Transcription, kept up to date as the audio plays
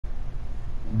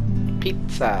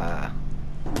Pizza.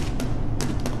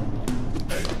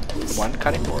 One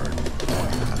cutting board.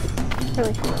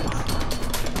 Really cool.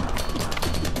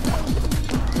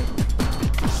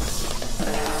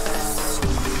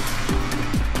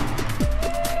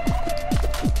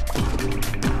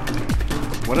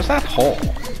 What is that hole?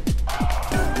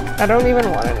 I don't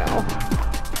even want to know.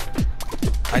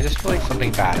 I just feel like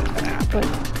something bad is gonna happen.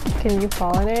 Like, can you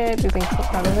fall in it? Do you think so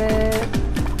out of it?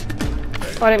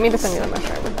 Oh, I didn't mean to send you the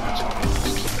mushroom.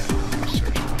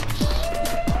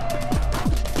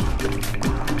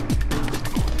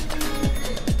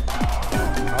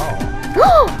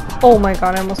 Oh. Oh my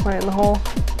god, I almost went in the hole.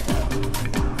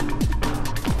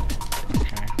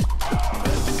 Okay.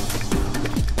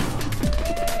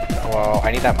 Well,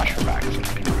 I need that mushroom back.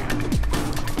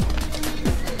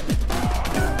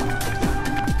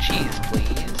 Cheese,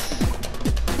 please.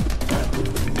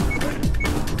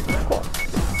 Cool.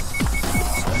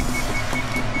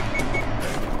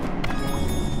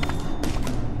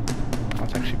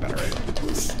 That's actually better.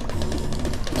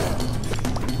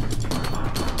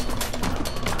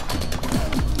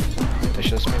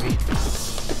 Dishes, maybe?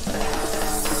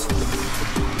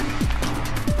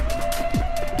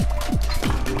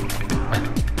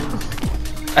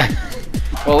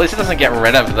 Well, at least it doesn't get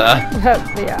rid of the...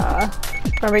 Yeah.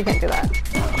 Remember, you can't do that.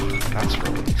 That's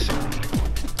really silly.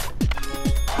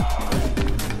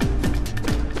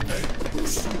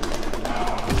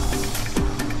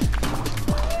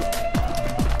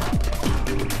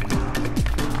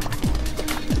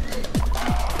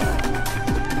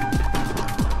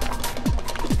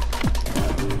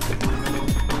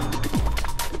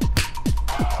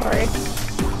 Sorry.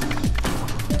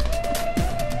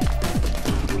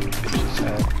 She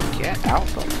said, get out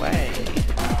the way.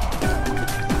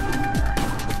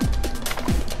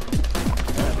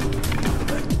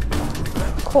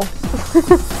 Cool.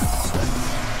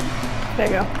 There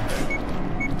you go.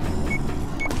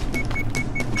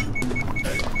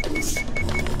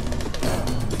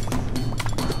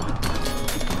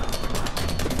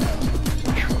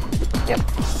 Yep.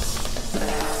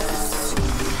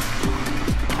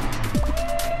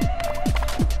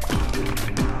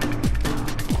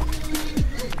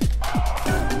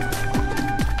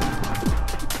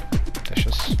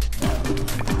 Dishes.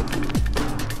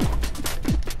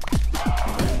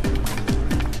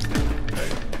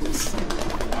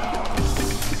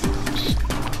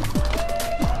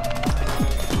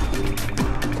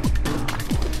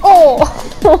 Oh!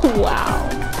 Wow.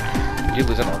 Did you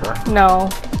lose an order? No.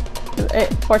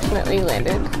 It fortunately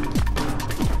landed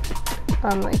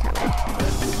on the counter.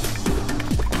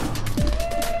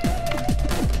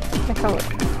 I can't look.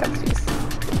 That's cheese.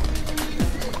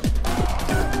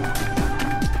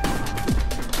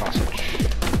 Sausage.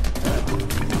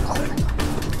 Oh my god.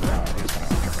 No, I think it's gonna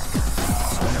appear down.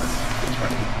 It's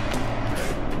ready.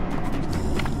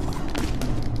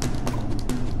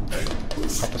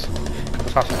 Cut the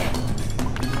sausage.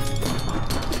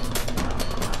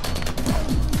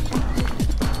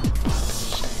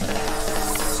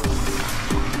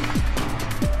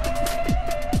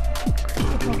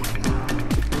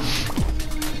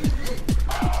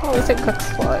 Oh, at least it cooks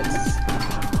while it's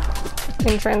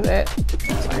in transit.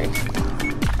 Sorry.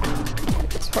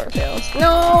 Before it fails.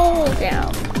 No!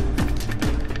 Damn.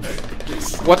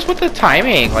 What's with the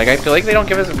timing? Like, I feel like they don't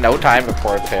give us no time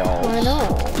before it fails. I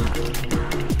know.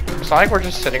 It's not like we're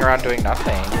just sitting around doing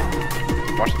nothing.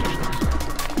 Wash the dishes.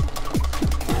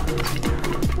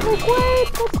 Like,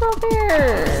 what? That's not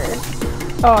fair.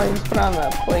 Oh, I just put it on the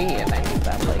plate and I need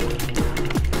that plate.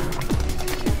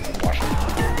 Wash it.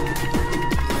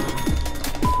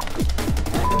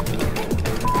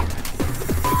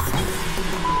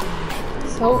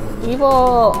 So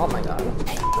evil. Oh my god.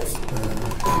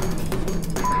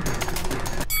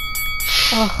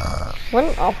 Ugh, what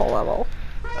an awful level.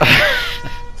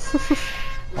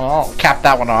 Well, cap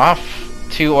that one off.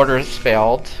 2 orders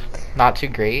failed. Not too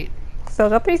great. Still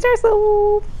got 3 stars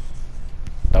though.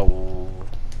 No.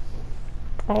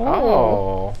 Oh.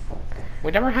 Oh.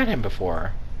 We never had him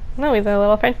before. No, he's a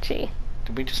little Frenchie.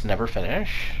 Did we just never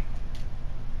finish?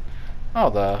 Oh,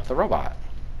 the robot.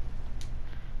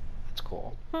 That's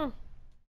cool. Hmm.